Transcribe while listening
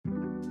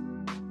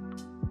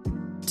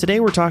Today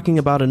we're talking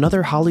about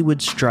another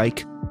Hollywood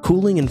strike,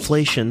 cooling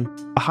inflation,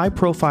 a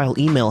high-profile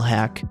email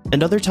hack,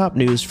 and other top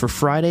news for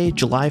Friday,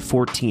 July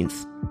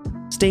 14th.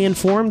 Stay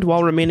informed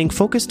while remaining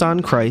focused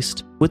on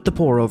Christ with the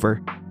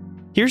pour-over.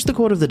 Here's the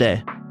quote of the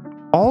day.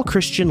 All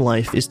Christian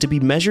life is to be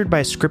measured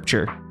by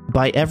Scripture,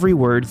 by every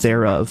word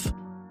thereof.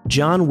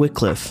 John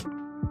Wycliffe.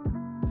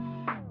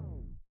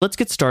 Let's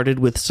get started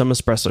with some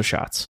espresso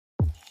shots.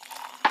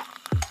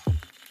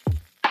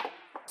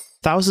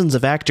 Thousands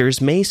of actors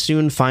may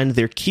soon find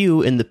their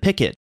cue in the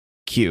picket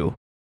queue,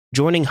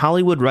 joining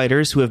Hollywood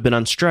writers who have been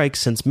on strike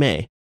since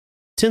May.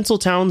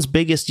 Tinseltown's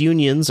biggest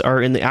unions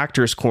are in the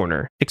actors'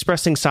 corner,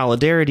 expressing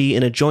solidarity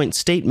in a joint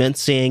statement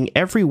saying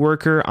every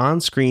worker on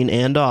screen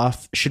and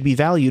off should be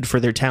valued for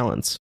their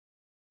talents.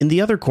 In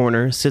the other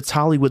corner sits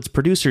Hollywood's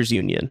producers'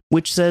 union,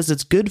 which says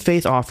its good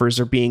faith offers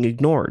are being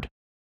ignored.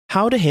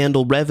 How to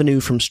handle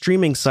revenue from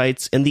streaming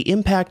sites and the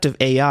impact of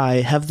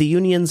AI have the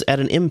unions at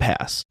an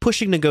impasse,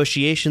 pushing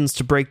negotiations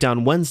to break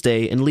down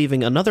Wednesday and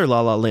leaving another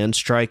La La Land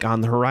strike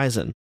on the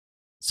horizon.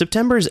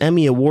 September's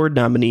Emmy Award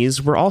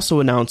nominees were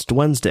also announced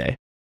Wednesday.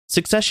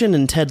 Succession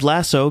and Ted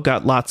Lasso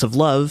got lots of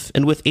love,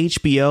 and with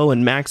HBO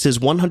and Max's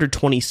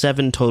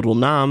 127 total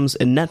noms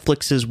and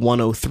Netflix's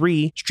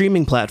 103,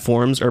 streaming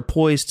platforms are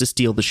poised to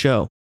steal the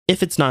show,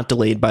 if it's not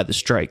delayed by the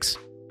strikes.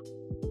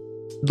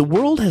 The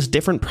world has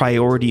different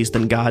priorities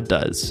than God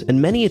does,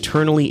 and many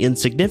eternally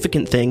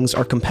insignificant things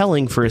are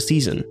compelling for a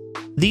season.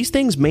 These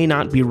things may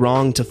not be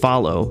wrong to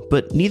follow,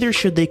 but neither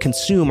should they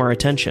consume our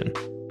attention.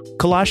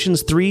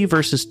 Colossians 3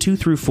 verses 2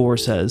 through 4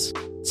 says,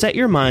 "Set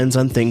your minds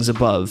on things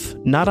above,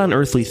 not on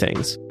earthly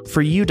things.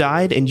 For you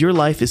died, and your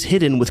life is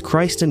hidden with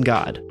Christ in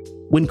God.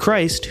 When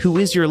Christ, who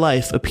is your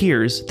life,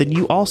 appears, then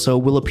you also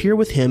will appear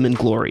with him in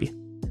glory."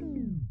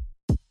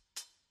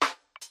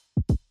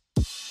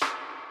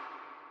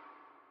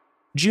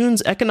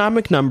 June's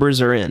economic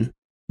numbers are in.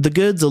 The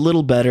good's a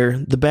little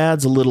better, the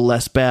bad's a little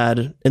less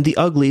bad, and the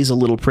ugly's a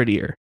little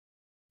prettier.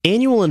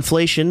 Annual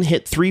inflation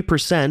hit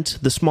 3%,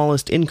 the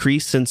smallest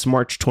increase since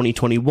March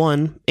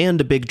 2021,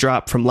 and a big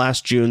drop from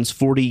last June's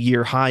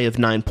 40-year high of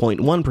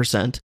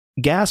 9.1%.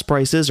 Gas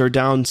prices are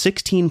down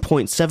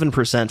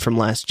 16.7% from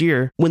last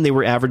year, when they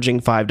were averaging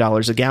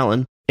 $5 a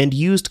gallon, and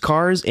used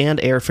cars and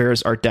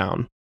airfares are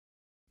down.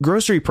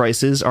 Grocery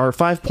prices are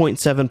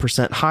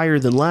 5.7% higher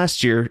than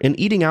last year, and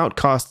eating out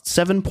costs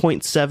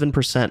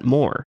 7.7%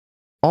 more.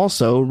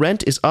 Also,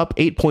 rent is up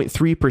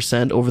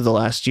 8.3% over the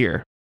last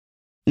year.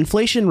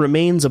 Inflation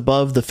remains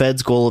above the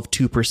Fed's goal of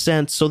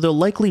 2%, so they'll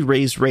likely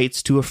raise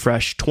rates to a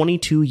fresh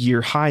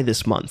 22-year high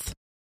this month.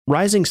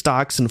 Rising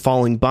stocks and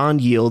falling bond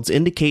yields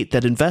indicate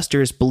that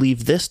investors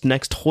believe this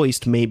next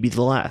hoist may be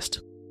the last.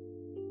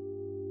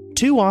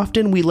 Too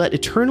often, we let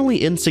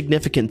eternally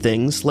insignificant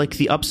things, like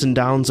the ups and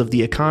downs of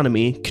the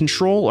economy,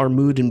 control our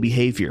mood and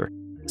behavior.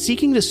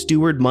 Seeking to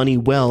steward money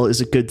well is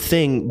a good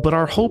thing, but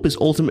our hope is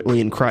ultimately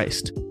in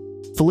Christ.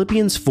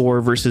 Philippians 4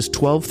 verses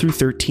 12 through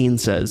 13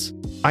 says,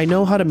 "I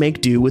know how to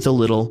make do with a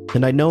little,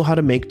 and I know how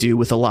to make do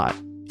with a lot.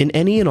 In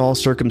any and all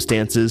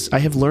circumstances, I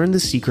have learned the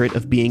secret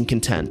of being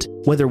content,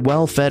 whether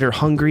well-fed or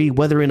hungry,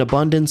 whether in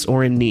abundance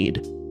or in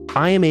need.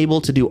 I am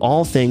able to do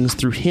all things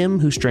through him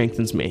who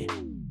strengthens me."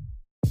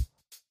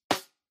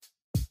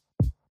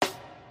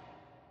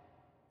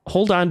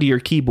 Hold on to your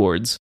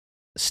keyboards.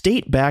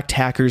 State-backed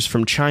hackers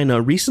from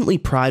China recently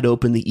pried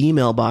open the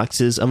email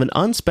boxes of an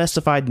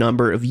unspecified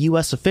number of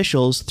U.S.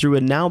 officials through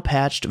a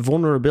now-patched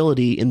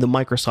vulnerability in the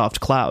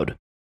Microsoft Cloud.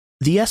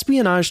 The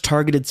espionage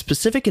targeted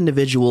specific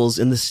individuals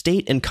in the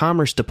State and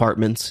Commerce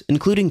departments,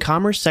 including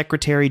Commerce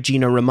Secretary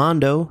Gina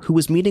Raimondo, who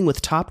was meeting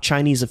with top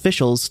Chinese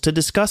officials to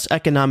discuss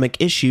economic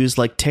issues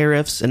like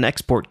tariffs and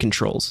export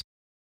controls.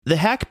 The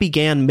hack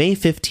began May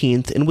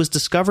 15th and was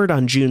discovered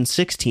on June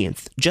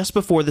 16th, just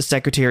before the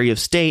Secretary of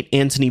State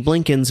Antony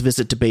Blinken's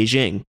visit to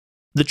Beijing.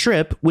 The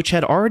trip, which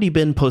had already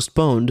been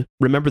postponed,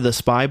 remember the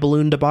spy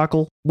balloon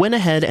debacle, went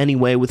ahead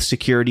anyway with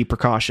security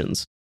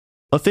precautions.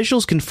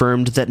 Officials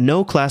confirmed that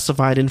no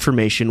classified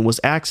information was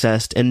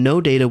accessed and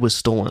no data was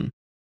stolen.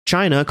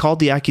 China called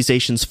the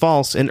accusations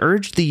false and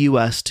urged the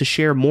U.S. to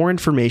share more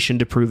information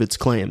to prove its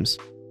claims.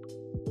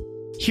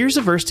 Here's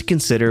a verse to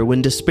consider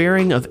when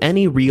despairing of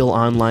any real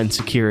online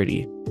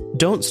security.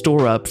 "Don't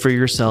store up for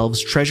yourselves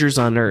treasures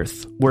on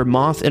earth, where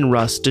moth and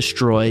rust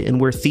destroy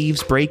and where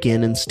thieves break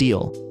in and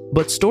steal.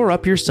 But store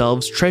up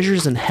yourselves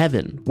treasures in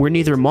heaven, where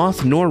neither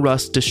moth nor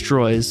rust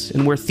destroys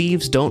and where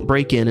thieves don't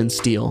break in and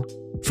steal.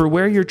 For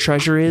where your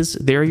treasure is,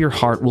 there your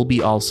heart will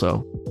be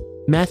also."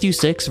 Matthew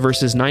 6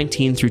 verses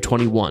 19 through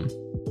 21.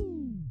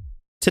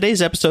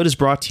 Today's episode is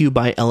brought to you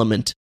by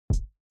Element.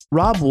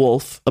 Rob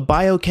Wolf, a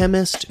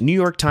biochemist, New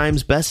York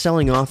Times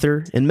best-selling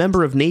author, and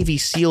member of Navy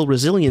SEAL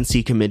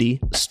Resiliency Committee,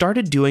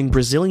 started doing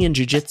Brazilian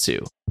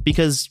Jiu-Jitsu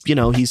because,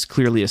 he's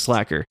clearly a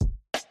slacker.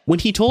 When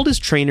he told his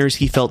trainers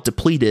he felt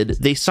depleted,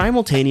 they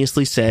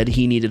simultaneously said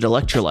he needed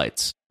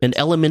electrolytes, and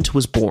Element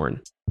was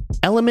born.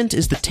 Element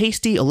is the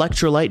tasty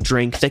electrolyte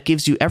drink that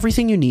gives you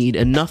everything you need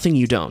and nothing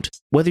you don't,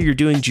 whether you're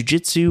doing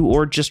jiu-jitsu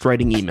or just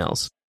writing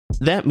emails.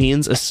 That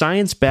means a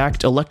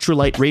science-backed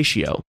electrolyte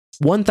ratio.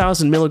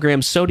 1,000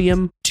 milligrams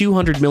sodium,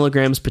 200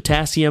 milligrams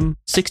potassium,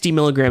 60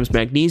 milligrams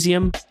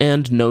magnesium,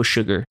 and no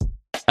sugar.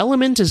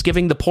 Element is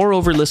giving the Pour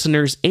Over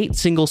listeners 8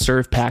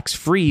 single-serve packs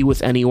free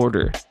with any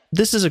order.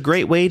 This is a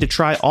great way to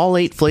try all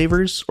 8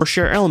 flavors or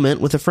share Element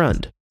with a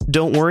friend.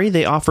 Don't worry,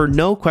 they offer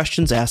no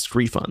questions asked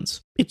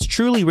refunds. It's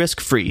truly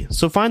risk-free,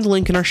 so find the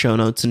link in our show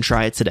notes and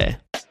try it today.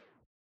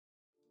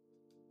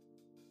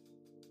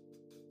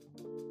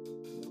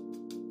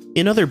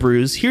 In other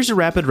brews, here's a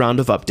rapid round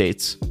of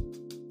updates.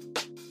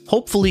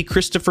 Hopefully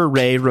Christopher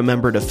Wray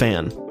remembered a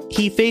fan.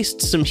 He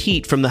faced some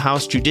heat from the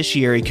House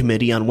Judiciary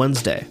Committee on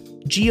Wednesday.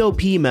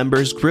 GOP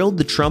members grilled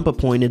the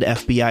Trump-appointed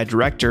FBI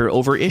director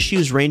over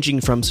issues ranging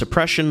from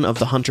suppression of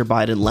the Hunter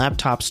Biden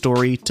laptop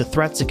story to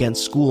threats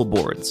against school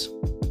boards.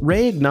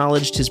 Wray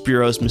acknowledged his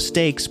bureau's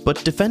mistakes,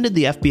 but defended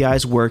the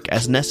FBI's work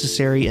as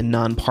necessary and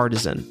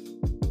nonpartisan.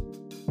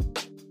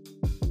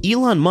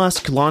 Elon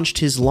Musk launched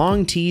his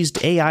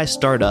long-teased AI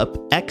startup,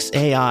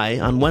 xAI,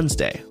 on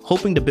Wednesday,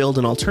 hoping to build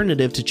an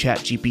alternative to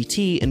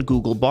ChatGPT and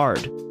Google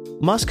Bard.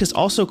 Musk has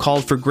also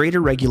called for greater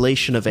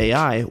regulation of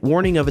AI,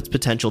 warning of its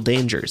potential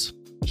dangers.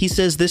 He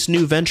says this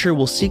new venture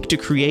will seek to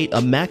create a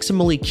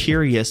maximally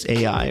curious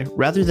AI,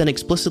 rather than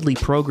explicitly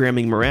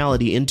programming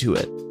morality into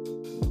it.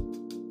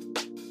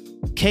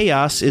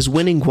 Chaos is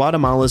winning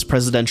Guatemala's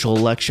presidential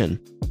election.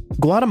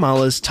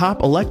 Guatemala's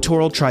top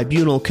electoral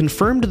tribunal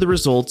confirmed the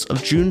results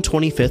of June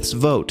 25th's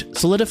vote,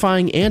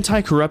 solidifying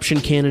anti-corruption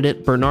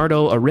candidate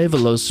Bernardo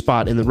Arévalo's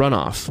spot in the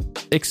runoff.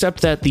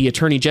 Except that the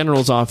Attorney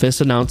General's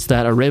office announced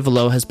that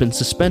Arévalo has been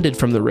suspended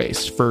from the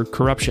race for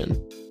corruption.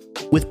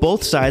 With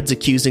both sides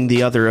accusing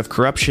the other of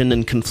corruption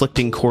and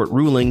conflicting court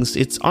rulings,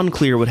 it's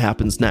unclear what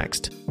happens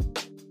next.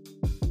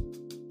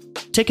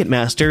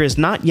 Ticketmaster is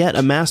not yet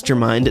a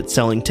mastermind at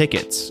selling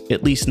tickets,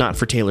 at least not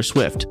for Taylor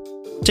Swift.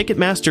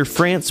 Ticketmaster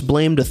France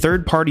blamed a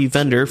third-party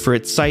vendor for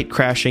its site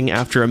crashing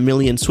after 1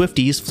 million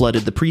Swifties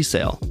flooded the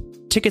presale.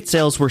 Ticket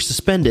sales were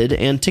suspended,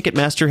 and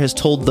Ticketmaster has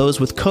told those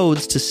with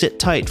codes to sit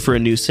tight for a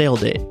new sale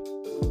date.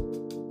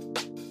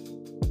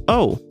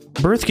 Oh,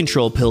 birth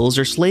control pills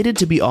are slated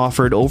to be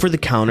offered over the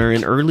counter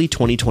in early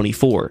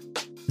 2024.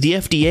 The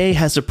FDA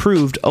has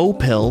approved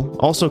O-Pill,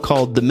 also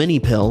called the mini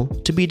pill,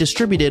 to be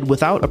distributed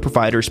without a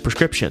provider's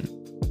prescription.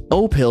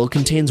 O-Pill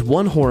contains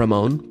one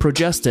hormone,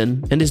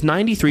 progestin, and is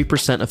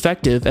 93%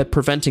 effective at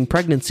preventing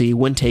pregnancy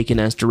when taken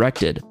as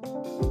directed.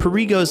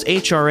 Perrigo's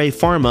HRA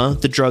Pharma,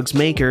 the drug's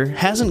maker,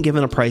 hasn't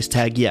given a price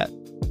tag yet.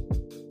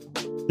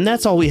 And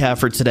that's all we have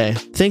for today.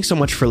 Thanks so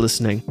much for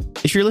listening.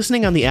 If you're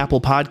listening on the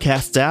Apple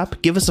Podcasts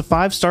app, give us a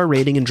 5-star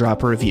rating and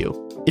drop a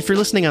review. If you're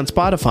listening on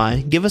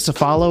Spotify, give us a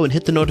follow and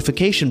hit the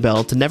notification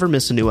bell to never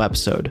miss a new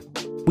episode.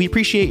 We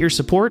appreciate your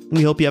support, and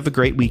we hope you have a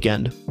great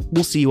weekend.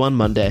 We'll see you on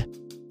Monday.